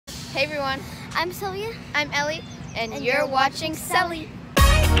Hey everyone, I'm Sylvia. I'm Ellie, and you're watching Sellie.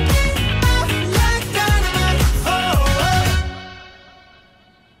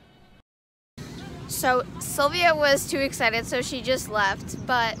 So Sylvia was too excited, so she just left.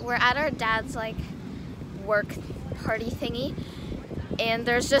 But we're at our dad's work party thingy, and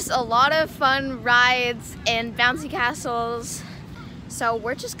there's just a lot of fun rides and bouncy castles. So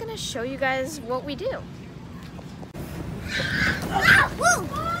we're just gonna show you guys what we do.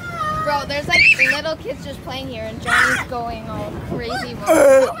 Bro, there's little kids just playing here, and Johnny's going all crazy.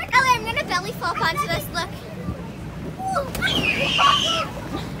 Oh my God, I'm gonna belly flop onto this. Look.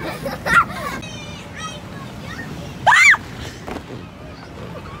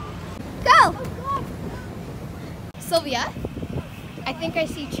 Go! Sylvia, I think I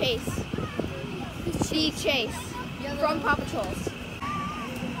see Chase. The Chase from Paw Patrol's.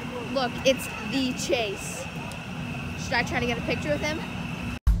 Look, it's the Chase. Should I try to get a picture with him?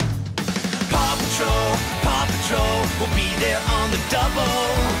 Paw Patrol will be there on the double.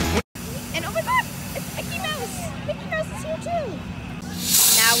 And oh my God, it's Mickey Mouse. Mickey Mouse is here too.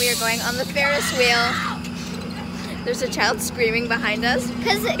 Now we are going on the Ferris wheel. There's a child screaming behind us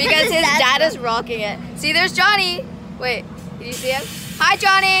because his dad is rocking it. See, there's Johnny. Wait, did you see him? Hi,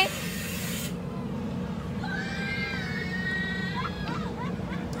 Johnny.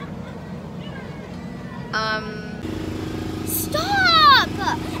 Stop!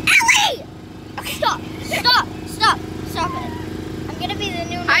 Ellie! Okay. Stop it. I'm gonna be the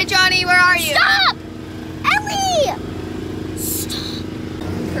new... Hi, Johnny, where are you? Stop! Ellie! Stop.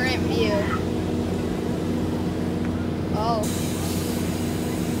 Current view. Oh.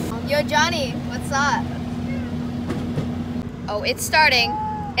 Yo, Johnny, what's up? Oh, it's starting.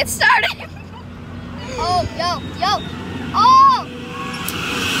 It's starting. Oh, yo. Oh!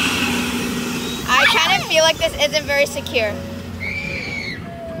 I kind of feel like this isn't very secure.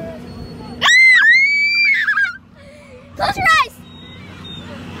 Close your eyes!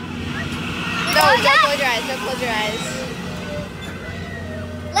 No, don't close your eyes. Don't close your eyes.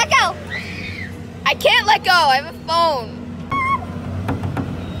 Let go! I can't let go. I have a phone.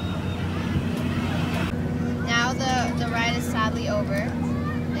 Now the ride is sadly over,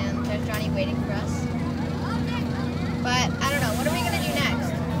 and there's Johnny waiting for us. But I don't know. What are we gonna do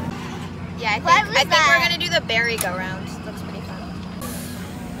next? Yeah, I think we're gonna do the merry-go-round. Looks pretty fun.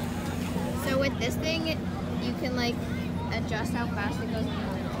 So with this thing, you can adjust how fast it goes in the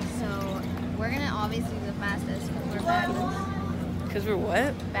middle. So we're gonna obviously do the fastest because we're baddies. Because we're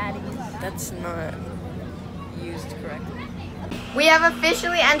what? Baddies. That's not used correctly. We have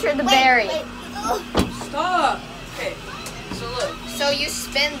officially entered the berry. Stop! Okay, so look. So you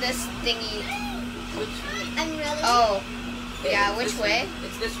spin this thingy. Which way? I'm really... Oh. Okay, Yeah, it's which this way?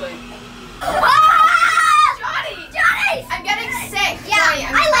 It's this way. Johnny! I'm getting sick. Yeah, Johnny,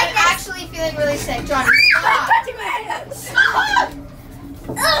 I'm actually feeling really sick. Johnny, stop. I'm touching my hands. Stop!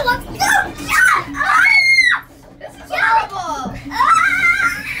 Oh, let's go! Ah! This is horrible.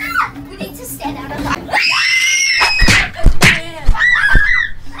 Ah! We need to stand out of that.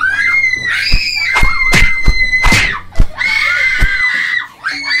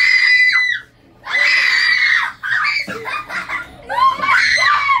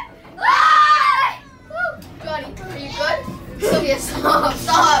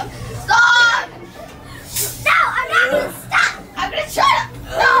 Stop! No, I'm not gonna stop! I'm gonna try to.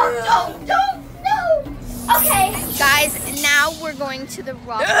 No! Okay. Guys, now we're going to the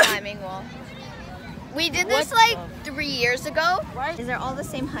rock climbing wall. We did this 3 years ago. These are all the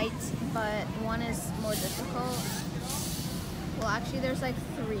same height, but one is more difficult. Well, actually, there's 3.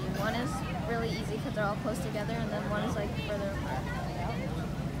 One is really easy because they're all close together, and then one is further apart.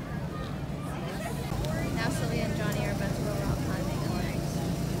 Now Sylvia and Johnny are about to go rock climbing.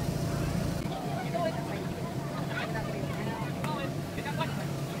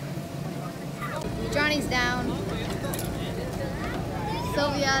 Johnny's down.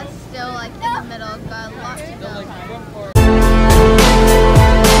 Sylvia still in the middle, got a lot to go.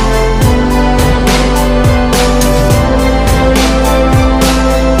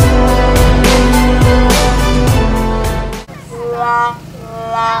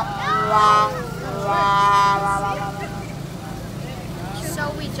 So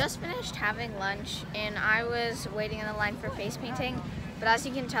we just finished having lunch, and I was waiting in the line for face painting, but as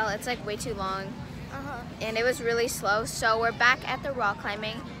you can tell, it's way too long. And it was really slow, so we're back at the rock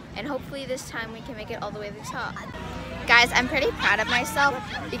climbing, and hopefully this time we can make it all the way to the top. Guys, I'm pretty proud of myself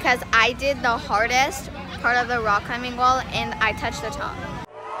because I did the hardest part of the rock climbing wall and I touched the top.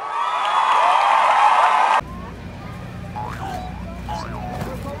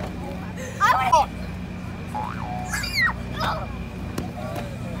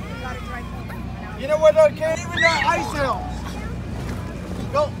 You know what? Okay, even that ice helps.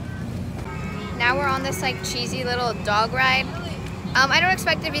 Go. Now we're on this like cheesy little dog ride. I don't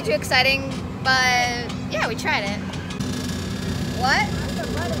expect it to be too exciting, but yeah, we tried it. What?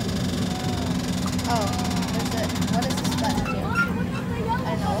 Oh, what does this button do? I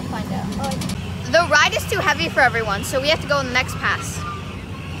don't know, we'll find out. The ride is too heavy for everyone, so we have to go in the next pass.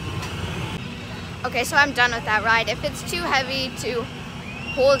 Okay, so I'm done with that ride. If it's too heavy to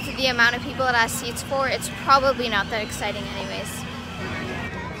hold the amount of people it has seats for, it's probably not that exciting anyways.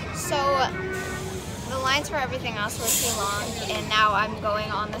 So the lines for everything else were too long, and now I'm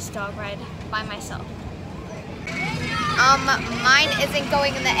going on this dog ride by myself. Mine isn't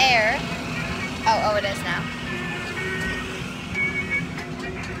going in the air. Oh, it is now.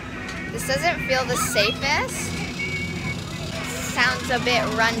 This doesn't feel the safest. Sounds a bit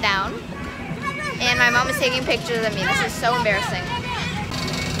run down. And my mom is taking pictures of me. This is so embarrassing.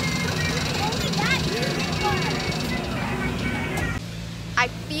 I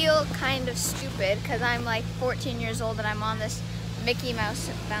feel kind of stupid because I'm like 14 years old and I'm on this Mickey Mouse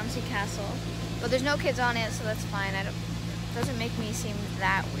bouncy castle. But there's no kids on it, so that's fine. It doesn't make me seem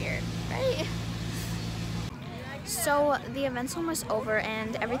that weird, right? So the event's almost over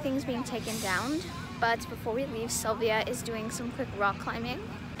and everything's being taken down. But before we leave, Sylvia is doing some quick rock climbing.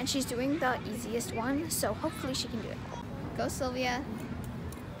 And she's doing the easiest one, so hopefully she can do it. Go, Sylvia.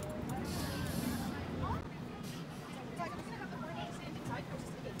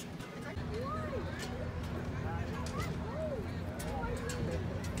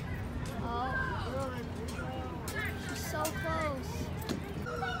 So close.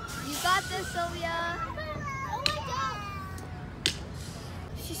 You got this, Sylvia. Oh my God.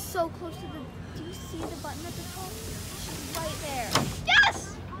 She's so close to the... Do you see the button at the top? She's right there.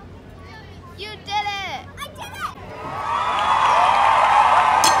 Yes! You did it! I did it!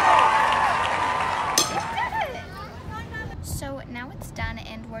 You did it! So now it's done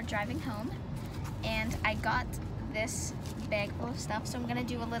and we're driving home. And I got this bag full of stuff, so I'm gonna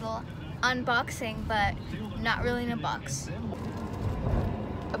do a little unboxing, but not really in a box.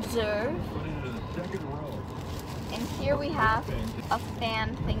 Observe. And here we have a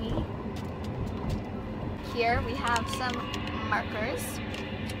fan thingy. Here we have some markers.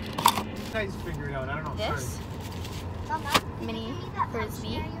 Guys, figure it out. I don't know. This mini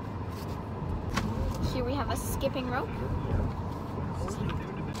frisbee. Here we have a skipping rope.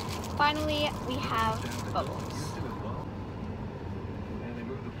 Finally, we have bubbles.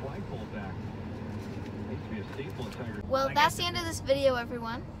 Well, that's the end of this video,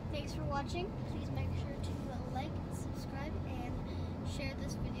 everyone. Thanks for watching. Please make sure to like, subscribe, and share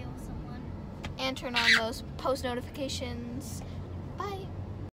this video with someone. And turn on those post notifications